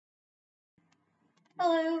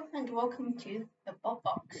Hello and welcome to the Bob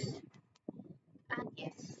Box. And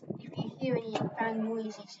yes, if you hear any fan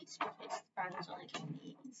noises, it's because the fan is on again.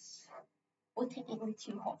 It's technically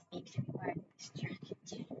too hot for me to be wearing this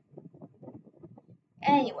jacket.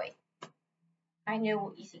 Anyway, I know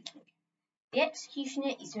what you're thinking. The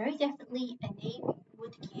Executioner is very definitely a name you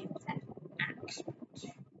would give an axe,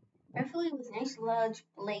 preferably with a nice large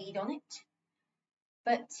blade on it.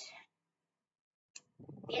 But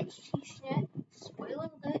the Executioner, spoiler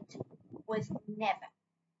alert, was never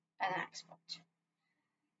an axe bot.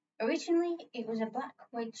 Originally, it was a black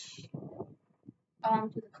wedge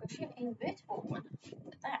armed with a crusher invertible one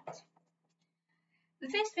at that. The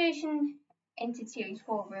first version entered Series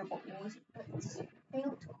 4 Robot Wars but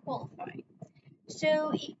failed to qualify,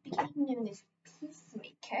 so it became known as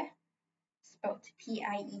Peacemaker, spelled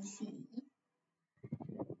P-I-E-C-E,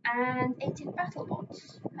 and entered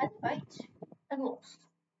BattleBots, had a fight, and lost.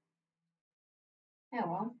 Oh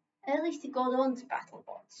well, at least it got on to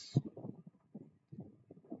BattleBots.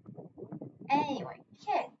 Anyway,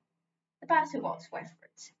 again, the BattleBots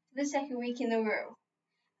reference for the second week in a row.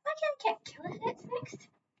 Why can't I get Kilohertz next?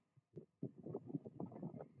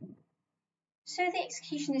 So the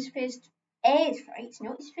Executioner's first aired fight,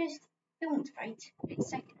 not his first filmed fight, but his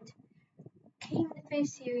second, came in the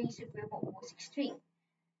first series of Robot Wars Extreme,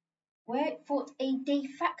 where it fought a de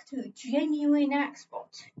facto genuine axe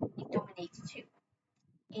bot in Dominator 2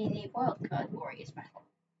 in a Wildcard Warriors battle.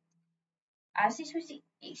 As this was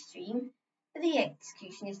Extreme, the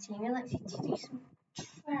Executioner's team elected to do some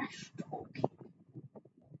trash talking.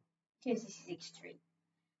 Because this is Extreme.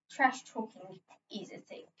 Trash talking is a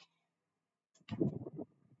thing.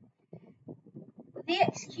 The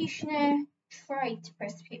Executioner tried to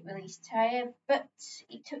press the pit release tyre, but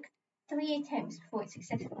it took 3 attempts before it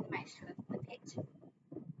successfully managed to open the pit.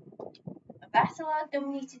 That allowed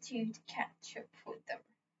Dominator 2 to catch up with them.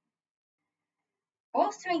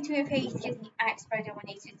 Whilst trying to evade getting axed by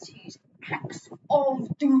Dominator 2's Axe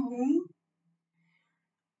of Doom,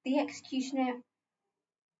 the Executioner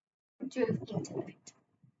drove into the pit.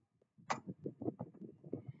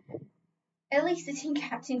 At least the team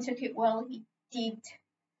captain took it well. He did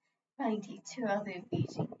find it rather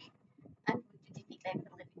amusing and would defeat them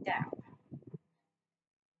for living down.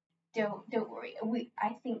 Don't worry,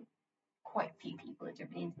 I think quite a few people have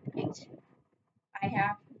driven into the pit. I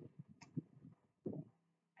have.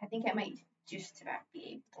 I think I might just about be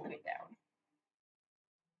able to live it down.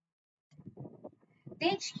 The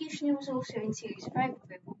Executioner was also in Series 5 of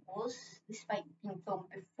Robot Wars, despite being filmed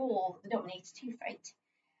before the Dominator 2 fight,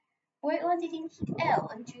 where it landed in Heat L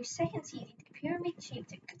and drew second seeded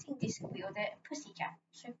pyramid-shaped cutting disc wielder Pussycat,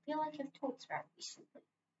 which I feel like I've talked about recently.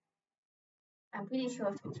 I'm pretty sure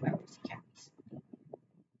I've talked about Pussycat recently.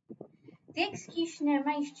 The Executioner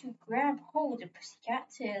managed to grab hold of Pussycat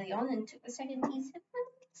early on and took the second seed for a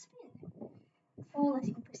little spin before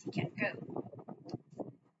letting Pussycat go.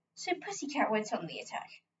 So Pussycat went on the attack.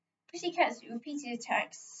 Pussycat's repeated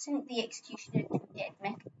attacks sent the Executioner to dead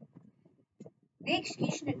metal. The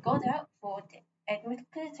Executioner got out for dead metal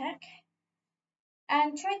attack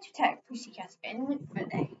and tried to attack Pussycat again for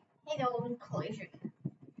a head-on collision.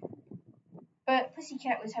 But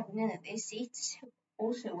Pussycat was having none of this. It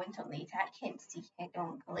also went on the attack, hence the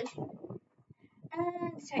head-on collision,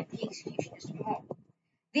 and attacked the Executioner some more.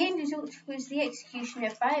 The end result was the Executioner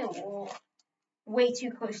Firewall way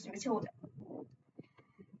too close to Matilda.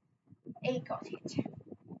 It got hit.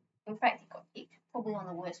 In fact, it got hit probably on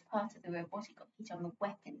the worst part of the robot. It got hit on the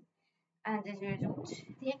weapon, and as a result,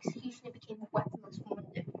 the Executioner became a weaponless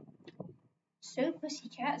wonder. So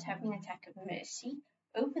Pussycat, having an attack of mercy,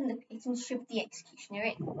 opened the pit and shoved the Executioner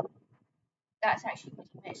in. That's actually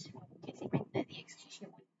pretty merciful because it meant that the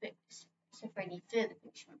Executioner wouldn't suffer any further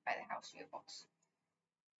punishment by the House Robots.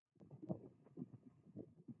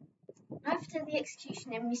 After the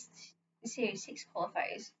Executioner missed the Series 6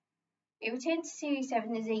 qualifiers, it returned to Series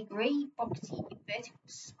 7 as a grey, boxy, vertical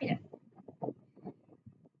spinner.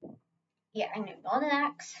 Yeah, I know, not an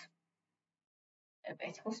axe, a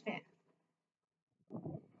vertical spinner.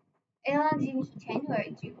 It landed in Heat 10 where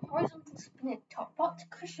it drew horizontal spinner Topbot,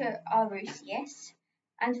 Crusher ROCS,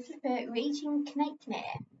 and Flipper Raging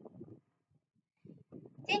Nightmare.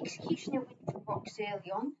 The Executioner went for rocks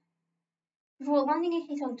early on, before landing a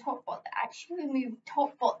hit on Topbot that actually removed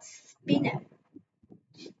Topbot's spinner.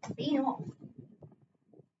 Just clean off.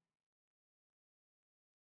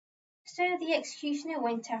 So the Executioner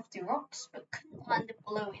went after rocks, but couldn't land a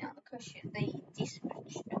blow in on the Crusher. The disc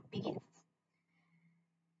was not big enough.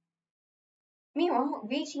 Meanwhile,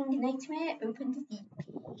 Raging Nightmare opened the pit.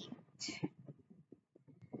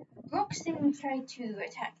 Brox then tried to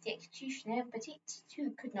attack the executioner, but it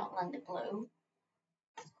too could not land a blow,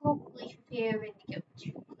 probably for fear of ending up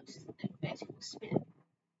too close to the vertical spinner.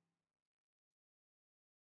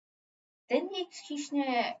 Then the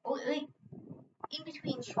executioner, in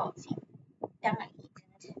between shots, he died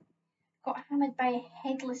and got hammered by a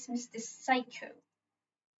headless Mr. Psycho.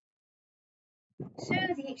 So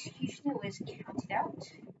the executioner was counted out,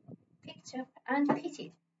 picked up, and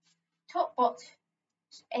pitted. Topbot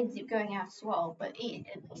ended up going out as well, but it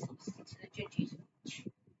at least lost it to the judges.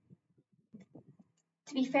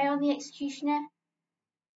 To be fair on the executioner,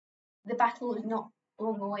 the battle was not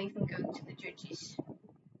long away from going to the judges.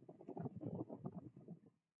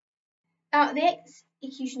 The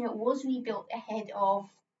executioner was rebuilt ahead of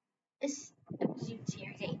a presumed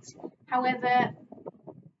Series 8. However,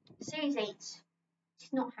 Series 8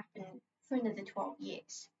 did not happen for another 12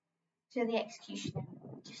 years. So the executioner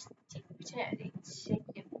just didn't return. It's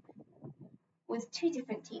with two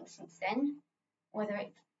different teams since then. Whether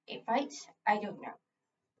it fights, I don't know.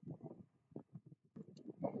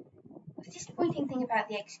 The disappointing thing about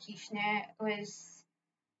the executioner was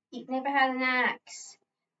it never had an axe.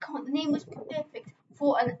 God, the name was perfect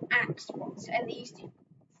for an axe once, and they used it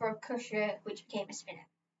for a crusher, which became a spinner.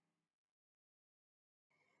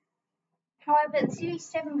 However, the Series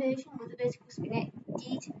 7 version with the vertical spinner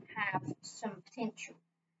did have some potential,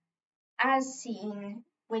 as seen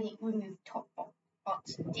when it removed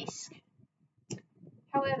Topbot's disc.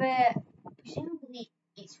 However, presumably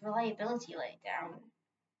its reliability let down,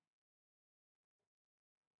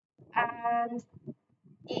 and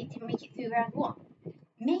it didn't make it through round 1.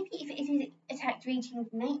 Maybe if it had attacked Raging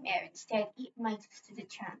Nightmare instead, it might have stood a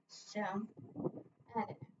chance. So, I don't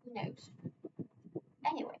know, who knows.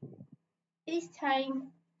 Anyway, it is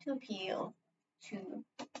time to appeal to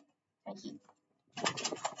Tahiti.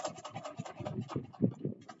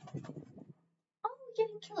 Are we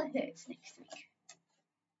getting kilohertz next week?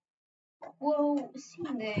 Well,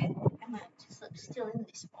 seeing the amount of slips still in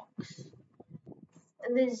this box,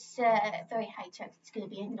 there's a very high chance it's going to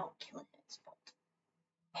be a not kilohertz spot.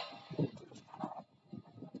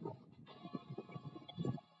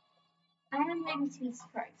 I am ready to be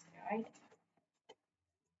surprised, guys.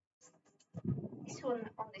 This one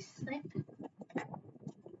on this slip,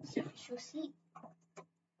 so we shall see.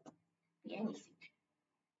 Be anything.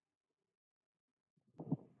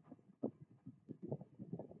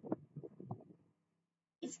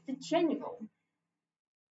 It's the general.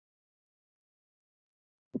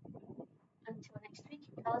 Until next week,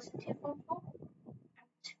 Allison 244.